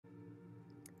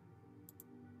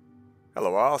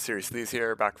Hello all, Seriously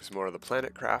here, back with some more of the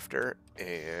Planet Crafter,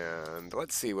 and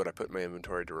let's see what I put in my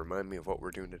inventory to remind me of what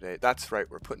we're doing today. That's right,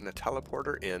 we're putting a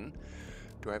teleporter in.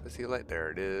 Do I have a zeolite? There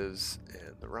it is,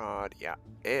 and the rod, yeah.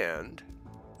 And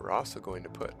we're also going to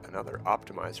put another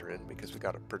optimizer in because we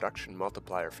got a production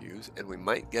multiplier fuse, and we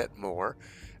might get more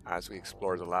as we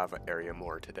explore the lava area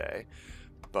more today.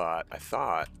 But I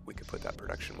thought we could put that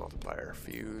production multiplier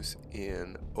fuse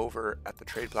in over at the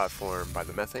trade platform by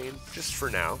the methane, just for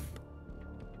now.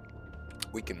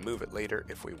 We can move it later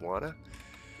if we wanna.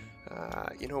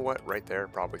 You know what? Right there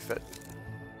probably fit.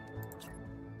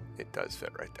 It does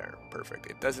fit right there. Perfect.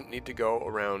 It doesn't need to go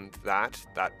around that.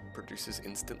 That produces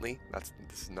instantly.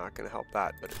 This is not going to help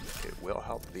that, but it will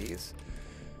help these.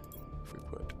 If we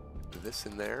put this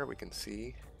in there, we can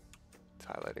see it's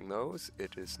highlighting those.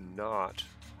 It is not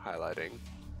highlighting,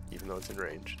 even though it's in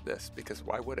range, this, because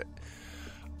why would it?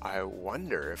 I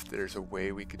wonder if there's a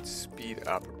way we could speed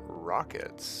up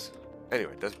rockets.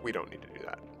 Anyway, we don't need to do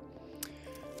that.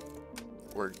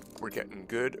 We're getting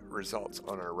good results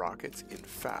on our rockets. In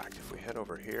fact, if we head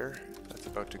over here, that's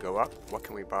about to go up. What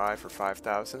can we buy for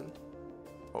 5,000?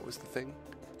 What was the thing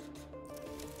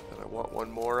that I want one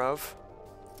more of?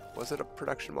 Was it a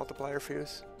production multiplier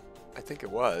fuse? I think it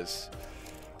was.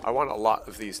 I want a lot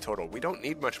of these total. We don't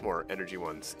need much more energy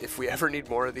ones. If we ever need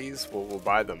more of these, we'll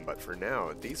buy them. But for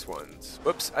now, these ones...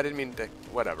 Whoops, I didn't mean to...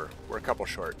 Whatever. We're a couple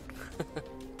short.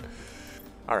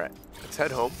 Alright, let's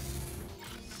head home.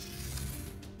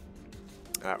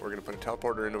 We're going to put a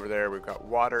teleporter in over there. We've got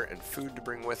water and food to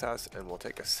bring with us, and we'll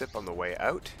take a sip on the way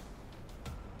out.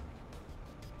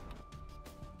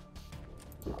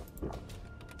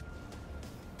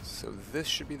 So this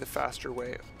should be the faster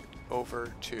way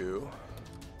over to...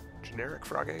 Generic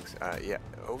frog eggs? Yeah,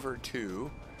 over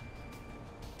to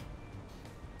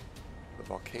the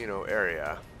volcano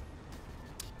area.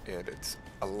 And it's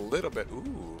a little bit...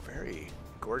 Ooh, very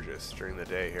gorgeous during the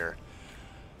day here.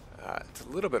 It's a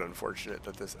little bit unfortunate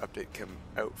that this update came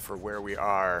out for where we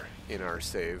are in our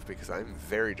save because I'm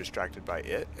very distracted by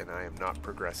it and I am not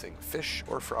progressing fish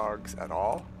or frogs at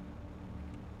all.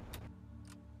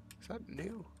 Is that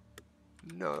new?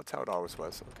 No, that's how it always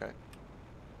was. Okay.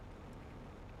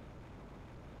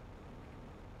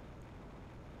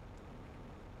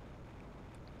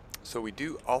 So we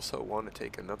do also want to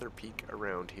take another peek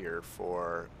around here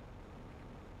for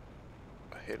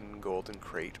a hidden golden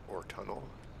crate or tunnel.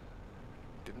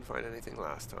 Didn't find anything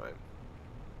last time.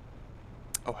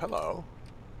 Oh, hello.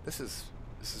 This is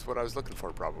what I was looking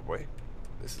for, probably.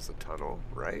 This is a tunnel,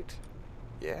 right?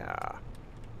 Yeah.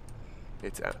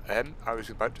 It's I was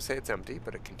about to say it's empty,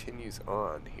 but it continues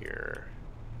on here.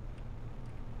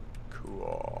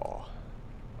 Cool.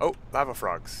 Oh, lava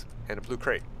frogs and a blue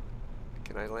crate.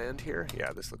 Can I land here?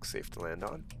 Yeah, this looks safe to land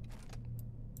on.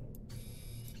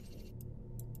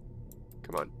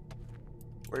 Come on.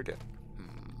 Where'd it?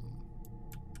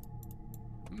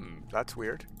 That's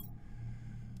weird.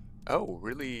 Oh,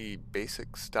 really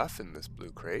basic stuff in this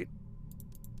blue crate.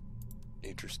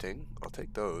 Interesting. I'll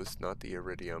take those, not the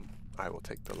iridium. I will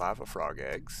take the lava frog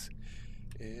eggs.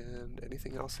 And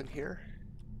anything else in here?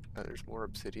 There's more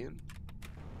obsidian.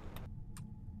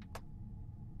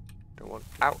 Don't want...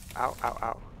 Ow, ow, ow,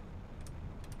 ow.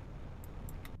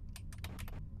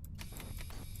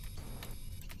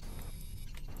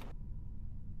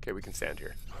 Okay, we can stand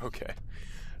here. Okay.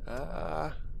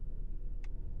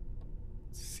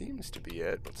 Seems to be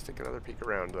it. Let's take another peek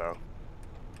around, though.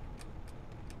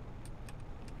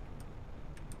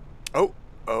 Oh,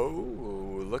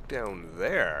 look down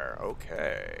there.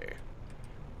 Okay.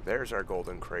 There's our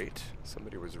golden crate.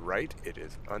 Somebody was right. It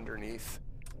is underneath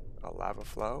a lava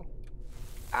flow.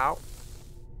 Ow.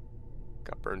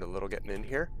 Got burned a little getting in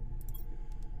here.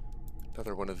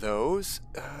 Another one of those.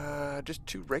 Just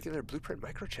two regular blueprint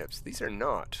microchips. These are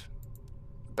not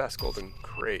the best golden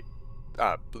crate.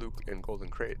 Blue and golden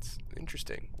crates.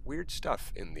 Interesting. Weird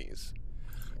stuff in these.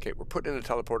 Okay, we're putting in a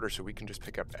teleporter so we can just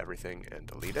pick up everything and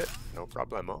delete it. No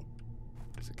problemo.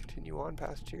 Does it continue on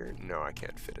past here? No, I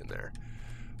can't fit in there.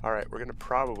 Alright, we're going to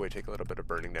probably take a little bit of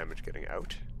burning damage getting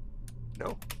out.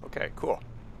 No? Okay, cool.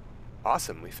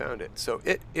 Awesome, we found it. So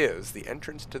it is the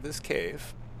entrance to this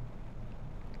cave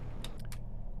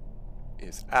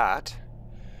is at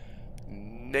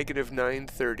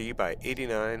 -930 by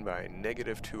 89 by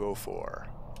 -204.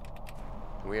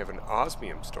 We have an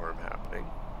osmium storm happening.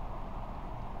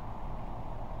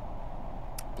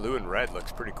 Blue and red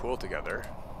looks pretty cool together.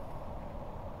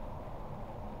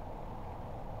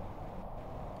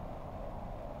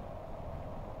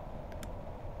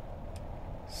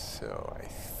 So I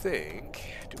think,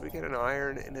 did we get an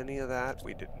iron in any of that?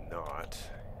 We did not.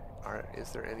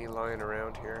 Is there any lying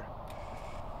around here?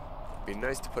 It'd be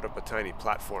nice to put up a tiny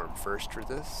platform first for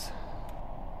this.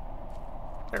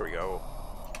 There we go.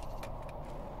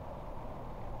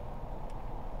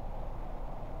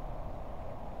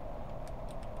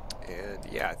 And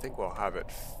yeah, I think we'll have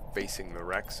it facing the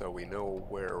wreck so we know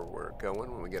where we're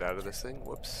going when we get out of this thing.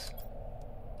 Whoops.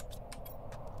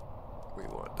 We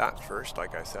want that first,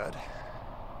 like I said.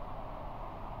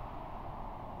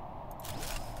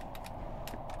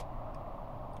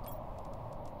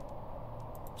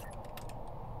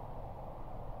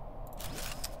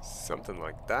 Something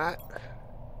like that.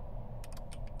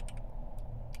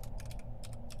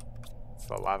 It's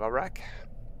the lava wreck.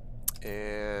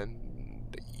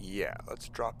 And yeah, let's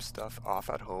drop stuff off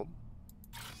at home.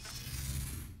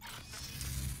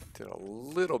 Did a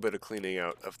little bit of cleaning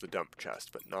out of the dump chest,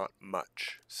 but not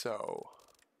much. So,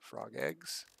 frog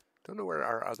eggs. Don't know where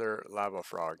our other lava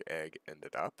frog egg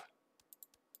ended up.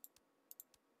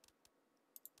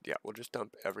 Yeah, we'll just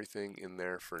dump everything in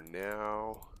there for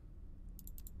now.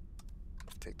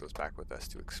 Take those back with us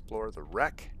to explore the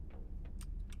wreck.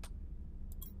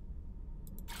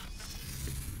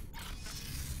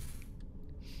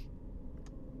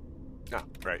 Ah,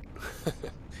 right.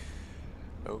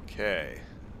 Okay.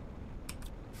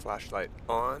 Flashlight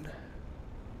on.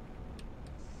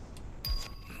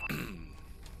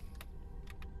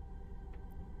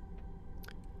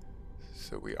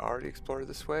 So we already explored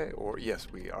this way, or yes,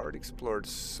 we already explored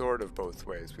sort of both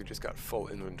ways. We just got full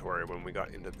inventory when we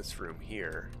got into this room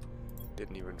here.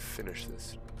 Didn't even finish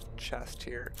this chest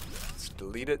here. Let's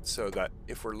delete it so that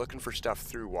if we're looking for stuff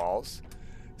through walls,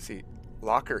 see,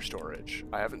 locker storage.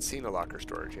 I haven't seen a locker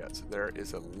storage yet, so there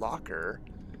is a locker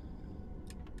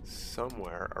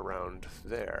somewhere around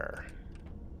there.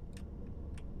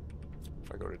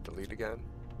 If I go to delete again,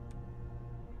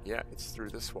 yeah, it's through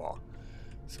this wall.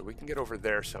 So we can get over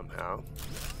there somehow.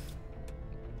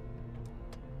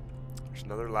 There's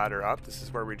another ladder up. This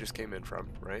is where we just came in from,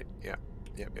 right? Yeah.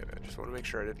 Yep. I just want to make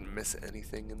sure I didn't miss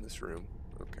anything in this room.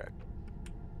 Okay.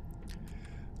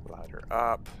 Ladder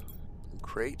up.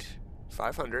 Crate.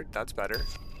 500. That's better.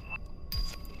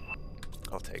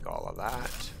 I'll take all of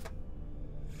that.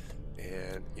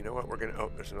 And you know what we're going to...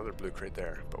 Oh, there's another blue crate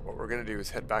there. But what we're going to do is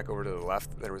head back over to the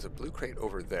left. There was a blue crate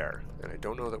over there. And I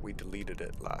don't know that we deleted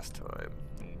it last time.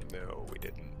 No, we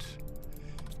didn't.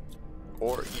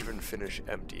 Or even finish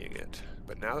emptying it.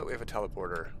 But now that we have a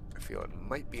teleporter, I feel it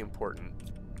might be important.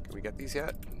 Can we get these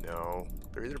yet? No.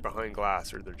 They're either behind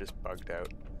glass or they're just bugged out.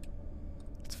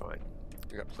 It's fine.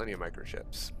 We got plenty of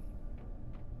microchips.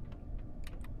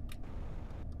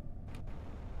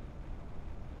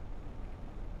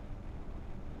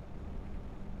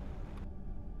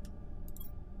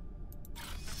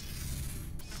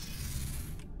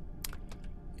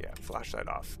 Yeah, flashlight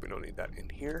off. We don't need that in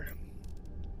here.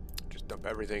 Just dump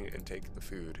everything and take the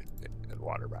food and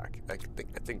water back. I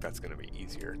think that's going to be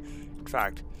easier. In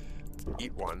fact,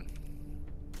 eat one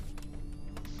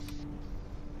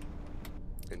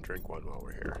and drink one while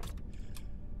we're here.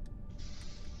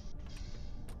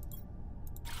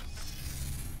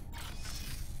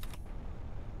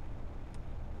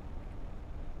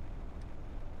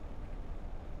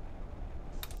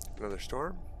 Another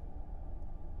storm?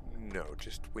 No,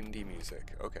 just windy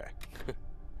music. Okay.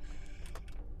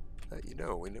 You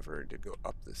know, we never did go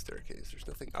up this staircase. There's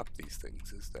nothing up these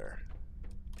things, is there?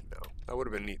 No. That would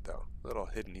have been neat, though. A little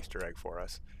hidden Easter egg for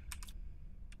us.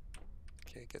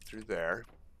 Can't get through there.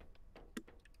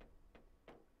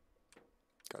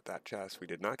 Got that chest. We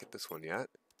did not get this one yet.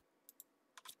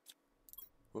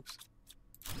 Whoops.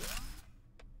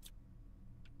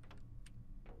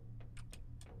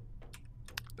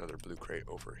 Another blue crate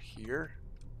over here.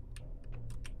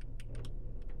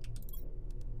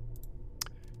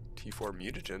 T4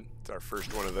 mutagen. It's our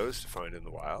first one of those to find in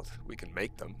the wild. We can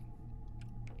make them.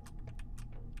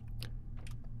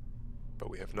 But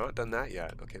we have not done that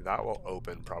yet. Okay, that will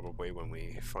open probably when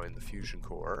we find the fusion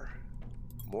core.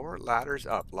 More ladders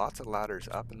up. Lots of ladders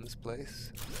up in this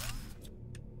place.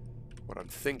 What I'm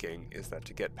thinking is that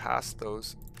to get past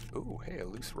those... Ooh, hey, a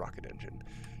loose rocket engine.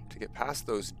 To get past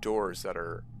those doors that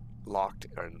are locked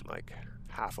and like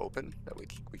half open, that we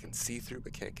can see through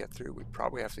but can't get through, we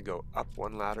probably have to go up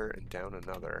one ladder and down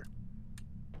another.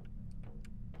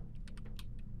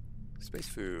 Space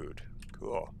food.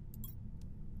 Cool.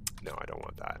 No, I don't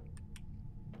want that.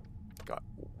 Got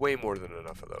way more than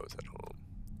enough of those at home.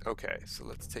 Okay, so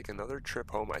let's take another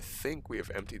trip home. I think we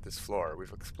have emptied this floor.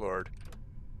 We've explored.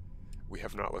 We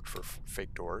have not looked for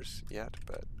fake doors yet,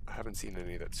 but I haven't seen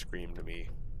any that scream to me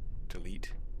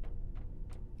delete.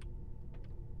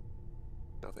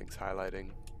 Nothing's highlighting.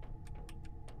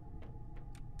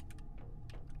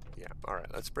 Yeah,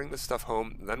 alright, let's bring this stuff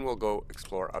home, then we'll go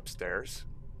explore upstairs.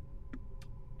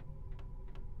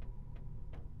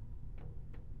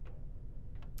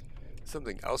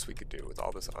 Something else we could do with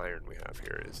all this iron we have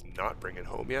here is not bring it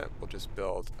home yet. We'll just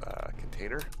build a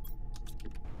container.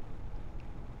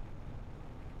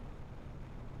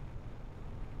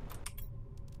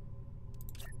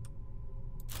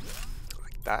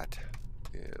 Like that.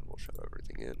 And we'll shove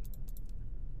everything in.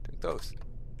 Take those.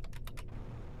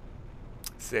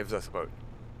 Saves us about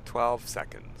 12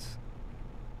 seconds.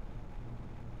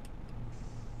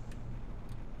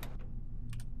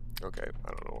 Okay, I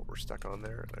don't know what we're stuck on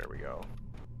there. There we go.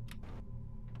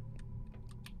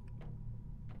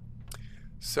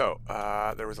 So,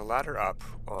 there was a ladder up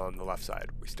on the left side.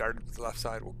 We started with the left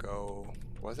side, we'll go...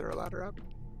 Was there a ladder up?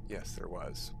 Yes, there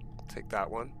was. We'll take that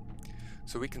one.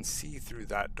 So we can see through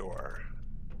that door.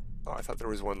 Oh, I thought there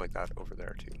was one like that over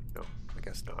there too. No, I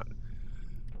guess not.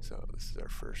 So this is our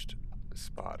first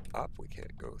spot up. We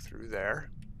can't go through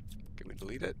there. Can we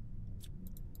delete it?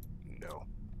 No.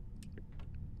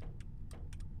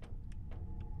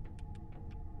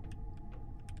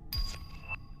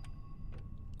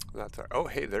 That's our... Oh,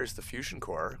 hey, there's the fusion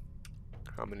core.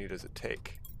 How many does it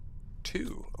take?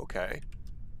 2. Okay.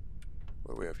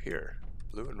 What do we have here?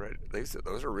 Blue and red.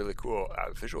 Those are really cool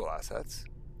visual assets.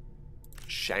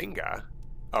 Shanga.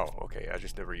 Oh, okay. I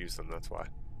just never used them. That's why.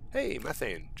 Hey,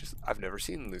 methane. I've never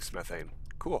seen loose methane.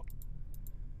 Cool.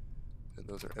 And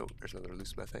those are... Oh, there's another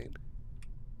loose methane.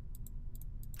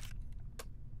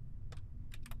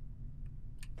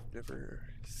 Never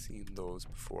seen those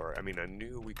before. I mean, I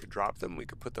knew we could drop them. We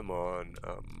could put them on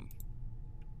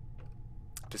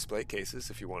display cases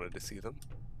if you wanted to see them.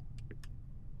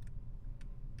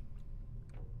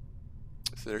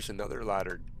 So there's another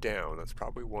ladder down. That's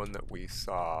probably one that we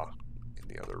saw in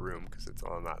the other room because it's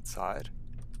on that side.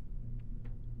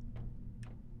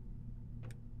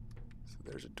 So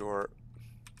there's a door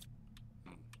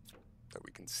that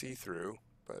we can see through,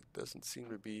 but doesn't seem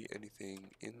to be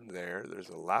anything in there. There's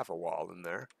a lava wall in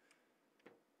there.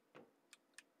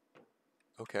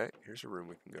 Okay, here's a room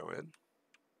we can go in.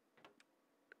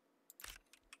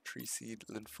 Tree seed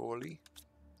linfolia.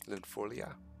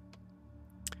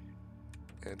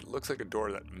 And it looks like a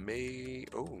door that may...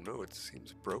 Oh no, it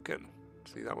seems broken.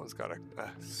 See, that one's got a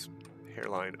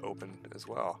hairline open as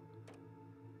well.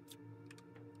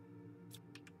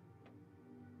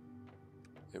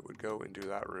 It would go into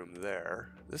that room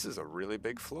there. This is a really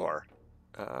big floor.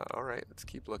 Alright, let's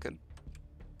keep looking.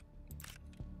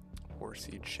 More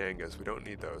seed shangas. We don't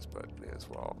need those, but may as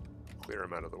well clear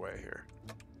them out of the way here.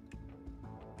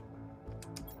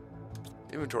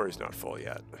 Inventory's not full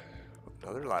yet.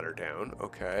 Another ladder down.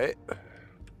 Okay.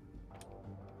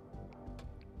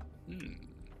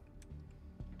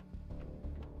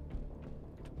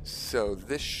 So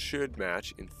this should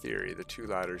match, in theory, the 2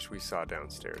 ladders we saw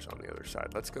downstairs on the other side.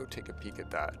 Let's go take a peek at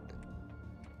that.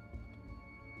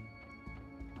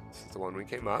 This is the one we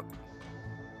came up.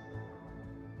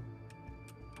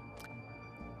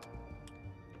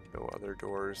 No other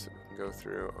doors that we can go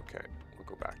through. Okay, we'll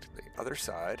go back to the other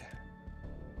side.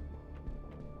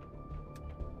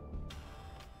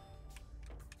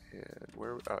 And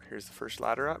where? Oh, here's the first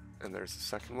ladder up, and there's the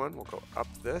second one. We'll go up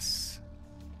this.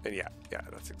 And yeah,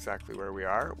 that's exactly where we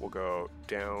are. We'll go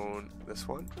down this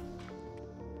one.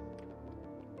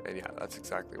 And yeah, that's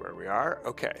exactly where we are.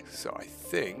 Okay, so I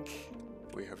think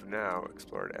we have now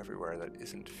explored everywhere that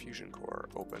isn't fusion core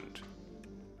opened.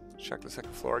 Check the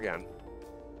second floor again.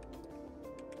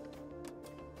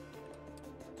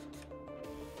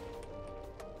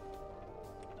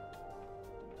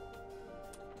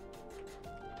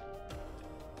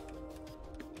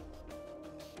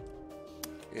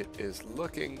 It is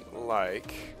looking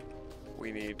like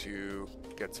we need to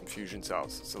get some fusion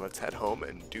cells. So let's head home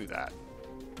and do that.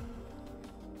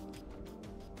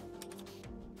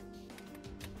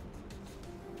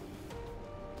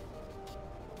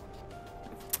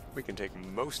 We can take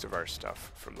most of our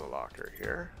stuff from the locker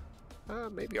here.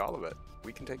 Maybe all of it.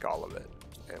 We can take all of it.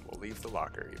 And we'll leave the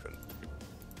locker even.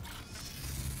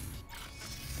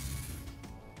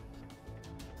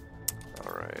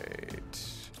 Alright.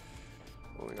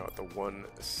 Only got the 1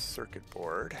 circuit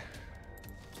board.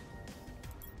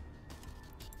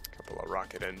 A couple of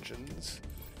rocket engines.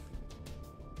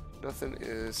 Nothing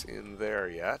is in there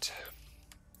yet.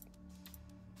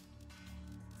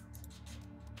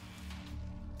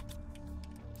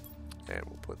 And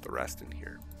we'll put the rest in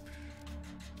here.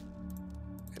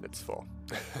 And it's full.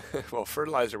 Well,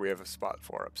 fertilizer we have a spot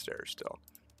for upstairs still.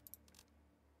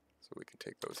 So we can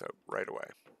take those out right away.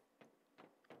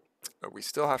 But we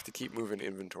still have to keep moving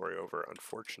inventory over.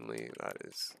 Unfortunately, that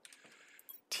is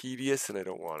tedious, and I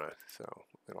don't want to. So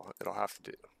it'll have to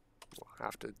do. We'll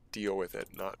have to deal with it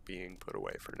not being put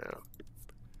away for now.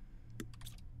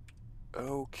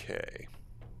 Okay.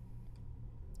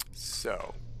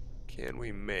 So, can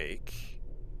we make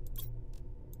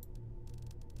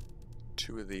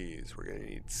 2 of these? We're going to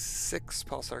need 6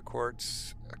 pulsar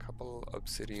quartz, a couple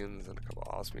obsidians, and a couple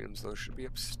osmiums. Those should be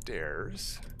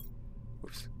upstairs.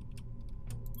 Oops.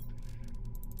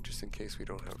 Just in case we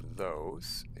don't have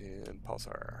those. And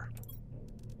pulsar.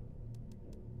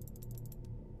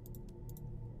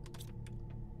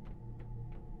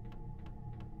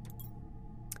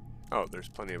 Oh, there's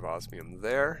plenty of osmium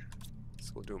there.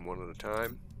 So we'll do them one at a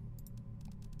time.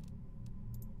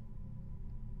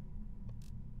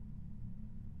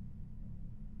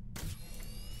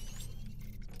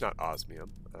 Not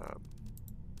osmium,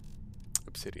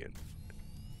 obsidian.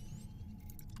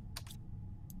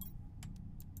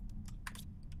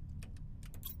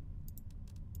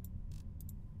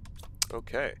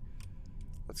 Okay,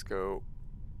 let's go.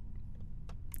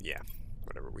 Yeah,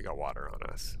 whatever, we got water on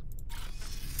us.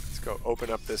 Let's go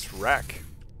open up this wreck.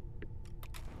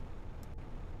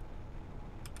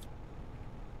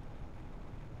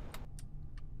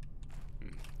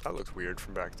 That looks weird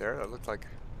from back there. That looked like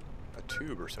a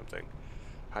tube or something.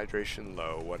 Hydration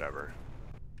low, whatever.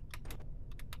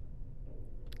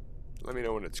 Let me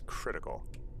know when it's critical.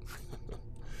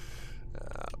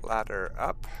 Ladder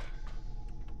up.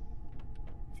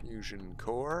 Fusion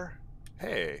core.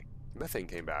 Hey, methane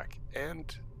came back.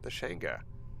 And the Shanga.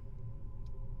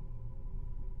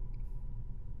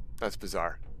 That's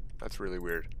bizarre. That's really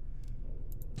weird.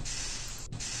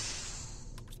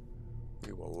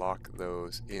 We will lock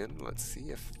those in. Let's see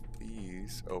if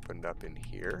these opened up in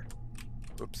here.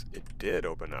 Oops, it did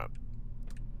open up.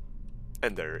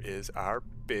 And there is our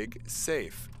big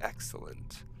safe.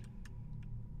 Excellent.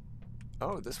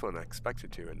 Oh, this one I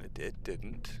expected to, and it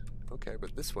didn't. Okay,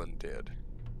 but this one did.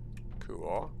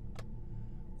 Cool.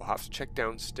 We'll have to check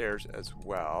downstairs as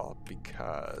well,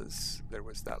 because there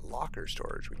was that locker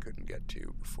storage we couldn't get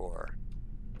to before.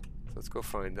 So let's go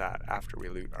find that after we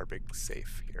loot our big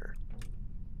safe here.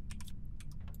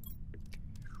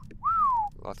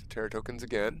 Lots of terra tokens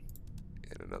again,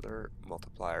 and another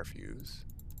multiplier fuse.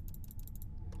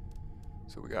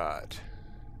 So we got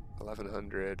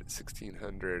 1100,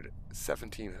 1600,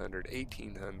 1700,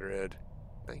 1800,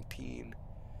 19,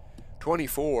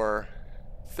 24,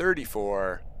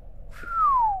 34,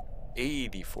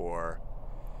 84,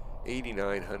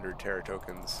 8900 terra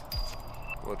tokens.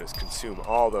 We'll just consume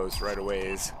all those right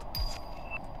away.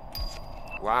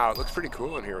 Wow, it looks pretty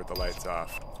cool in here with the lights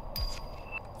off.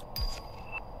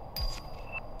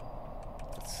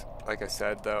 Like I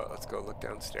said, though, let's go look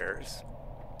downstairs.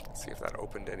 Let's see if that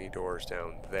opened any doors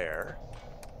down there.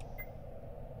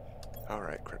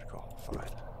 Alright, critical. Fine.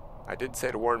 I did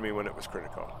say to warn me when it was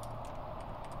critical.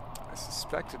 I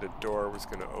suspected a door was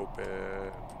going to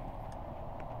open.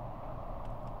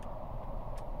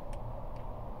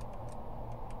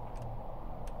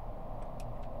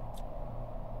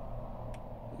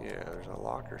 Yeah, there's a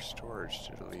locker storage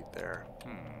to delete there.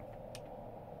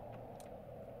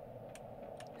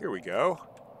 Here we go.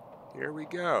 Here we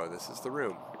go. This is the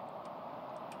room.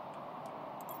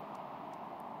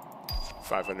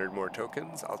 500 more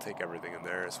tokens. I'll take everything in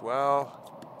there as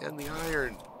well. And the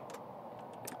iron.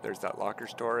 There's that locker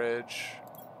storage.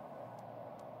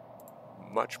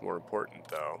 Much more important,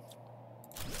 though.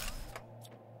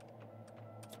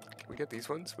 Can we get these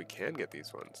ones? We can get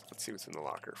these ones. Let's see what's in the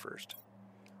locker first.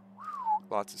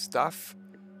 Lots of stuff.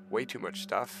 Way too much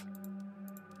stuff.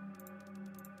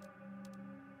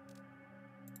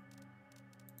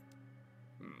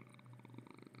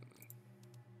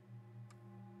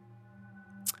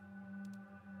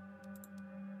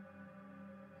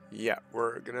 Yeah,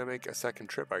 we're gonna make a second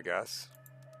trip, I guess.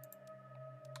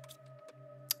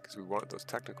 Because we want those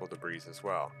technical debris as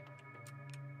well.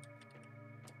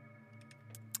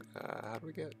 How do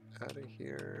we get out of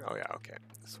here? Oh yeah, okay.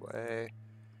 This way.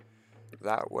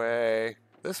 That way.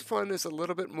 This one is a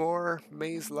little bit more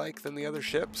maze-like than the other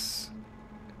ships.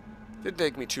 Didn't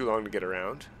take me too long to get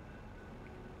around.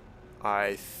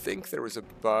 I think there was a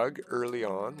bug early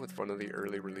on with one of the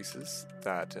early releases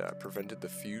that prevented the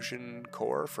fusion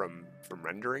core from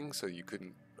rendering, so you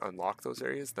couldn't unlock those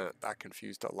areas. That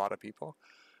confused a lot of people.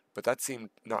 But that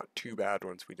seemed not too bad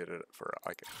once we did it for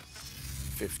like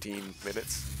 15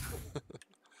 minutes.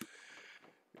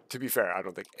 To be fair, I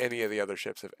don't think any of the other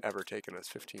ships have ever taken us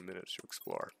 15 minutes to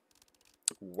explore.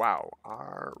 Wow,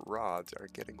 our rods are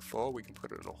getting full. We can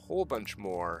put in a whole bunch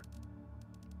more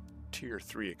Tier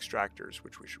 3 extractors,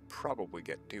 which we should probably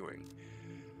get doing.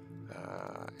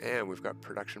 And we've got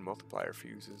production multiplier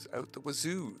fuses out the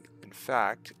wazoo. In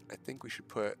fact, I think we should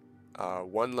put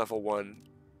one level 1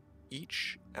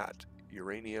 each at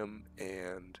uranium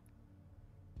and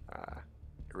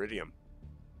iridium.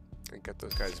 And get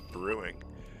those guys brewing.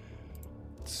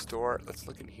 Store, let's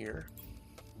look in here.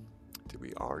 Did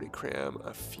we already cram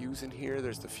a fuse in here?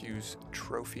 There's the fuse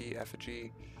trophy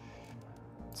effigy.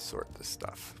 Sort this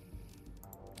stuff.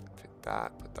 Pick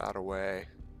that, put that away.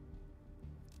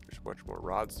 There's a bunch more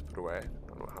rods to put away. I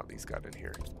don't know how these got in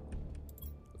here.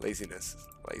 Laziness.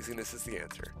 Laziness is the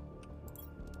answer.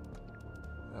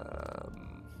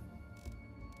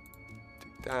 Do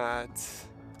that.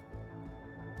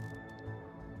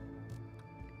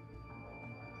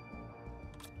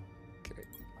 Okay.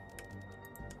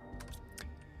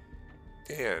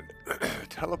 And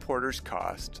teleporters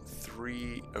cost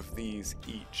 3 of these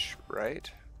each,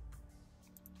 right?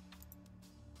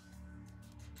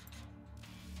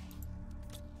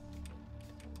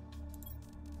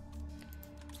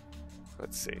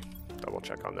 Let's see. Double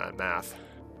check on that math.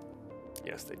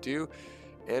 Yes, they do.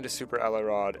 And a super alloy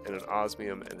rod and an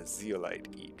osmium and a zeolite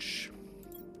each.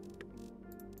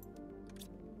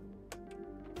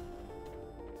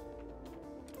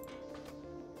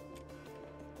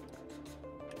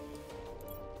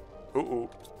 Ooh,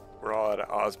 we're all out of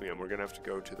osmium. We're gonna have to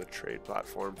go to the trade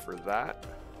platform for that.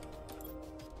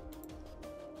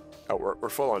 Oh, we're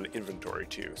full on inventory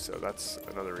too, so that's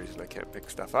another reason I can't pick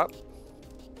stuff up.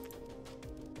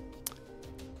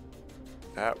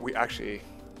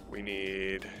 We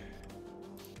need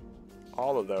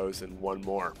all of those and one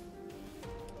more,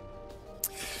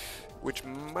 which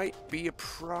might be a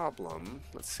problem.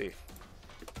 Let's see.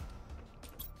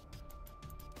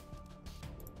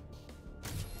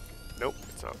 Nope,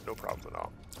 it's not, no problem at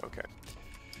all. Okay.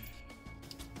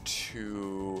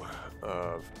 2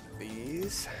 of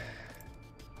these.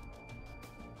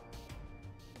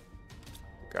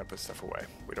 Gotta put stuff away.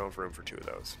 We don't have room for 2 of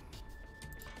those.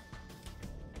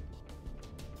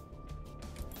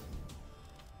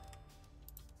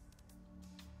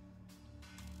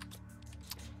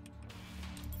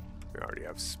 We already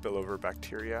have spillover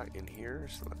bacteria in here,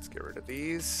 so let's get rid of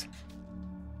these.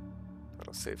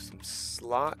 That'll save some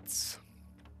slots.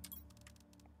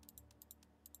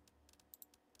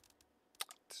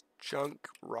 It's junk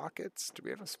rockets. Do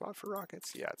we have a spot for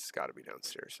rockets? Yeah, it's got to be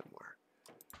downstairs somewhere.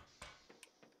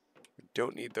 We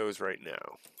don't need those right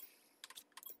now.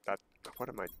 What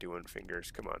am I doing,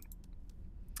 fingers? Come on.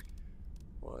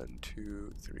 1,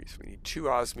 2, 3. So we need 2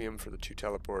 osmium for the 2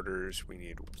 teleporters. We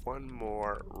need 1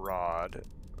 more rod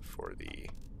for the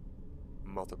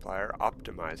multiplier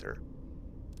optimizer.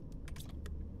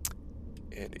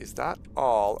 And is that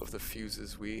all of the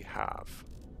fuses we have?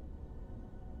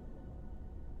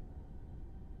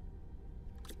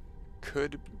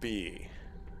 Could be.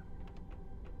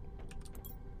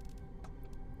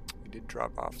 We did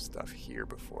drop off stuff here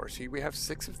before. See, we have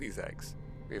 6 of these eggs.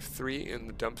 We have 3 in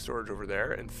the dump storage over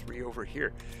there and 3 over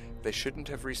here. They shouldn't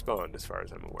have respawned as far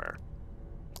as I'm aware.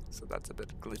 So that's a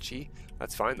bit glitchy.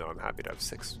 That's fine though, I'm happy to have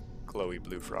 6 glowy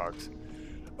blue frogs.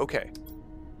 Okay.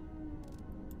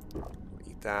 We'll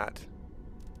eat that.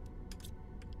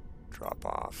 Drop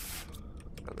off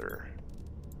another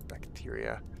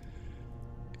bacteria.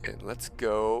 And let's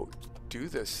go do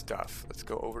this stuff. Let's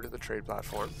go over to the trade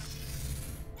platform.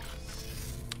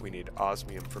 We need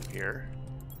osmium from here.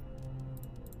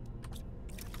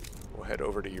 We'll head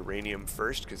over to uranium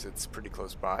first because it's pretty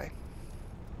close by.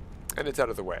 And it's out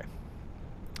of the way.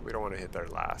 We don't want to hit there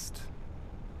last.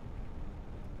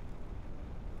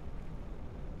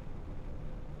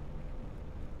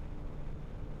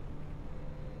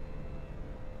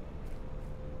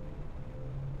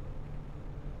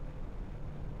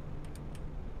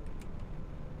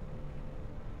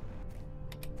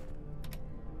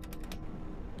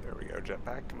 There we go,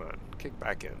 jetpack. Come on, kick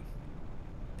back in.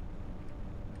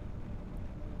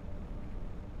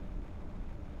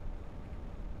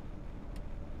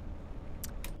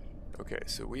 Okay,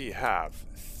 so we have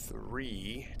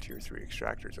 3 tier 3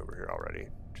 extractors over here already,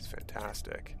 which is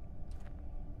fantastic.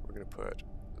 We're going to put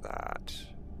that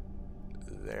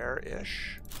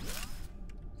there-ish.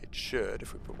 It should,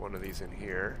 if we put one of these in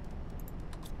here.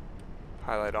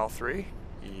 Highlight all 3.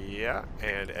 Yeah,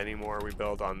 and any more we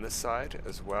build on this side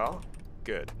as well.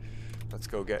 Good. Let's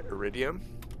go get iridium.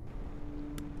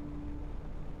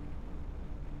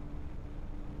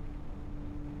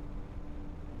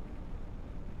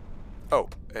 Oh,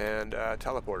 and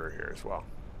teleporter here as well.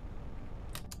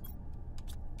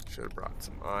 Should have brought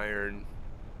some iron.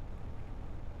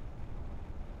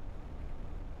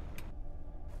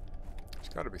 There's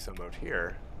got to be some out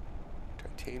here.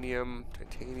 titanium,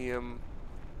 titanium.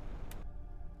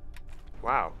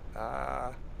 Wow.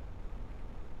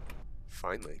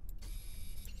 Finally.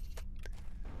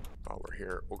 While we're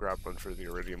here, we'll grab one for the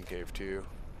iridium cave too.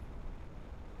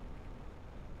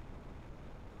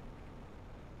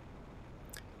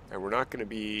 And we're not going to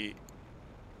be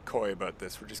coy about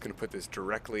this. We're just going to put this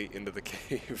directly into the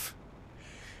cave.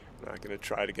 We're not going to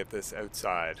try to get this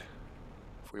outside.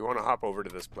 If we want to hop over to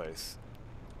this place,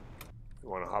 we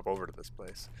want to hop over to this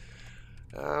place.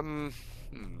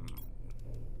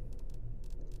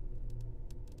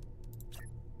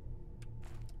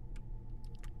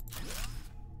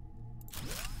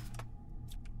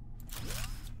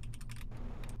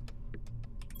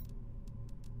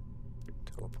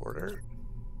 Teleporter.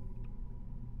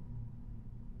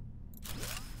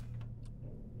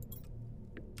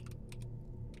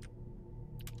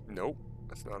 Nope,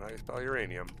 that's not how you spell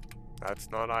uranium. That's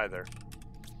not either.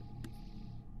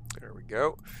 There we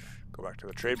go. Go back to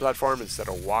the trade platform instead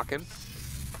of walking.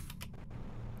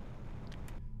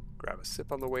 Grab a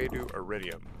sip on the way to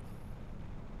iridium.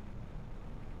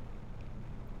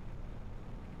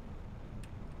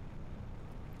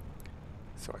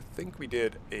 So I think we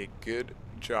did a good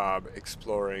job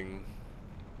exploring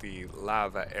the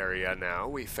lava area now.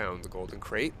 We found the golden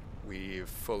crate. We've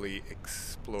fully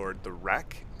explored the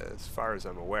wreck, as far as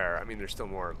I'm aware. I mean, there's still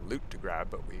more loot to grab,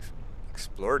 but we've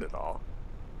explored it all.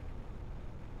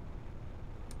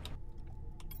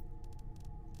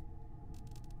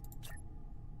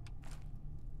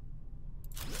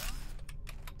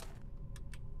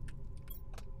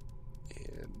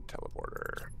 And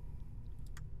teleporter.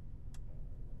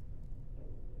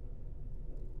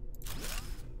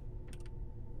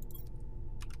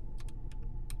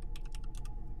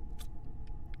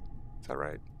 Is that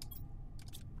right?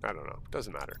 I don't know.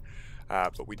 Doesn't matter.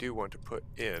 But we do want to put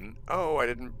in... Oh, I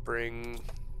didn't bring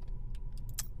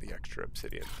the extra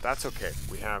obsidian. That's okay.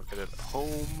 We have it at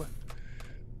home.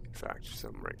 In fact,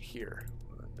 some right here.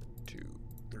 1, 2,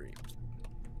 3.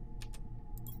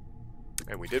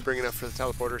 And we did bring enough for the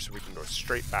teleporter, so we can go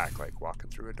straight back, like walking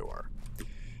through a door.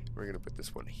 We're going to put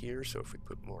this one here, so if we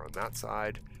put more on that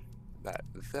side,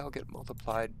 they'll get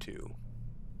multiplied too.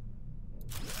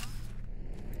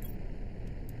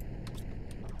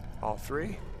 All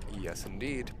 3? Yes,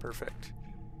 indeed. Perfect.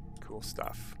 Cool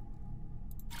stuff.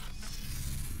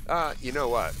 You know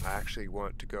what? I actually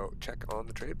want to go check on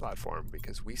the trade platform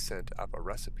because we sent up a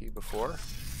recipe before.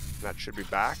 That should be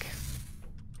back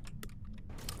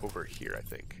over here, I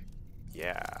think.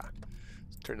 Yeah.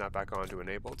 Let's turn that back on to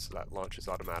enabled so that launches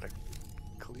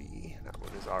automatically. That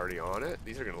one is already on it.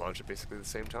 These are going to launch at basically the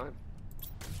same time.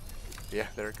 Yeah,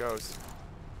 there it goes.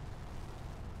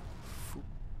 Foop,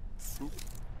 foop.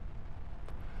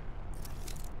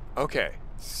 Okay,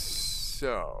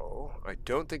 so I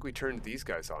don't think we turned these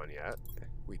guys on yet.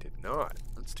 We did not.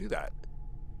 Let's do that.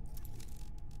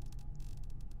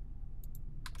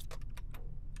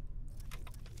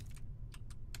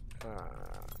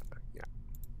 Yeah.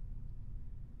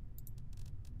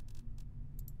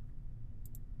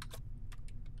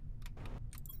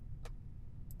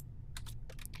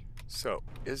 So,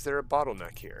 is there a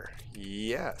bottleneck here?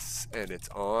 Yes, and it's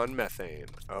on methane.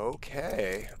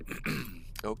 Okay.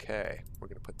 Okay, we're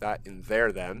going to put that in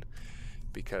there then,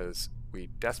 because we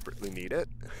desperately need it.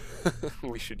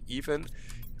 We should even,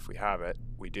 if we have it,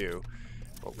 we do.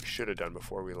 What we should have done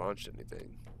before we launched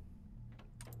anything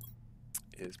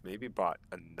is maybe bought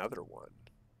another one.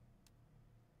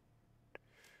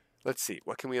 Let's see,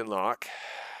 what can we unlock?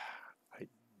 I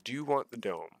do want the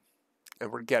dome,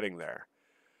 and we're getting there.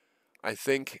 I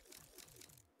think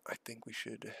we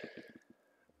should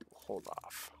hold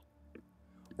off.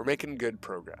 We're making good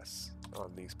progress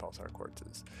on these pulsar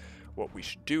quartzes. What we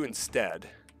should do instead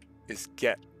is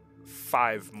get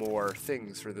 5 more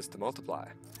things for this to multiply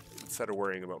instead of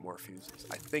worrying about more fuses.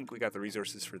 I think we got the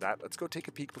resources for that. Let's go take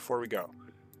a peek before we go.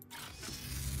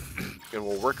 And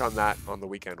we'll work on that on the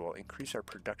weekend. We'll increase our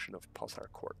production of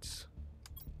pulsar quartz.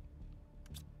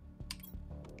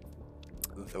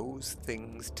 Those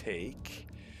things take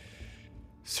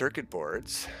circuit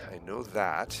boards. I know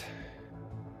that.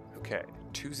 Okay,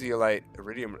 2 zeolite,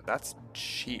 iridium. That's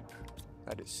cheap.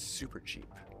 That is super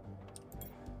cheap.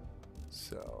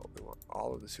 So we want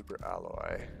all of the super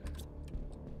alloy.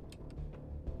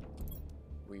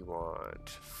 We want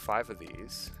 5 of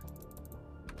these.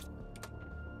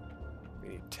 We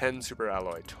need 10 super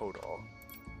alloy total.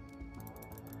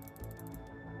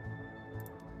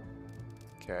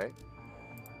 Okay.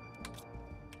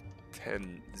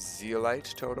 10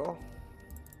 zeolite total.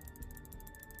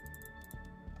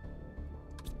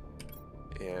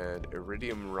 And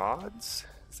iridium rods.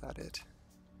 Is that it?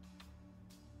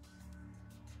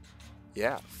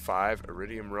 Yeah, 5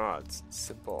 iridium rods.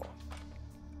 Simple.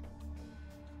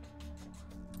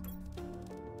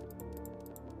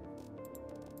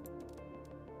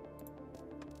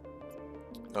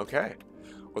 Okay,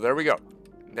 well there we go.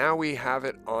 Now we have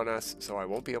it on us, so I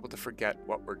won't be able to forget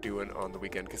what we're doing on the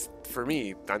weekend, because for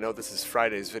me, I know this is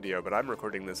Friday's video, but I'm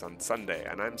recording this on Sunday,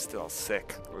 and I'm still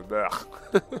sick.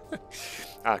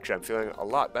 Actually, I'm feeling a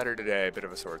lot better today, a bit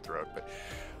of a sore throat, but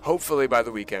hopefully by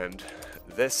the weekend,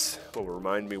 this will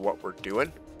remind me what we're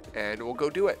doing, and we'll go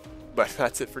do it. But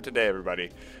that's it for today, everybody.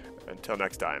 Until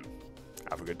next time,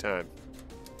 have a good time.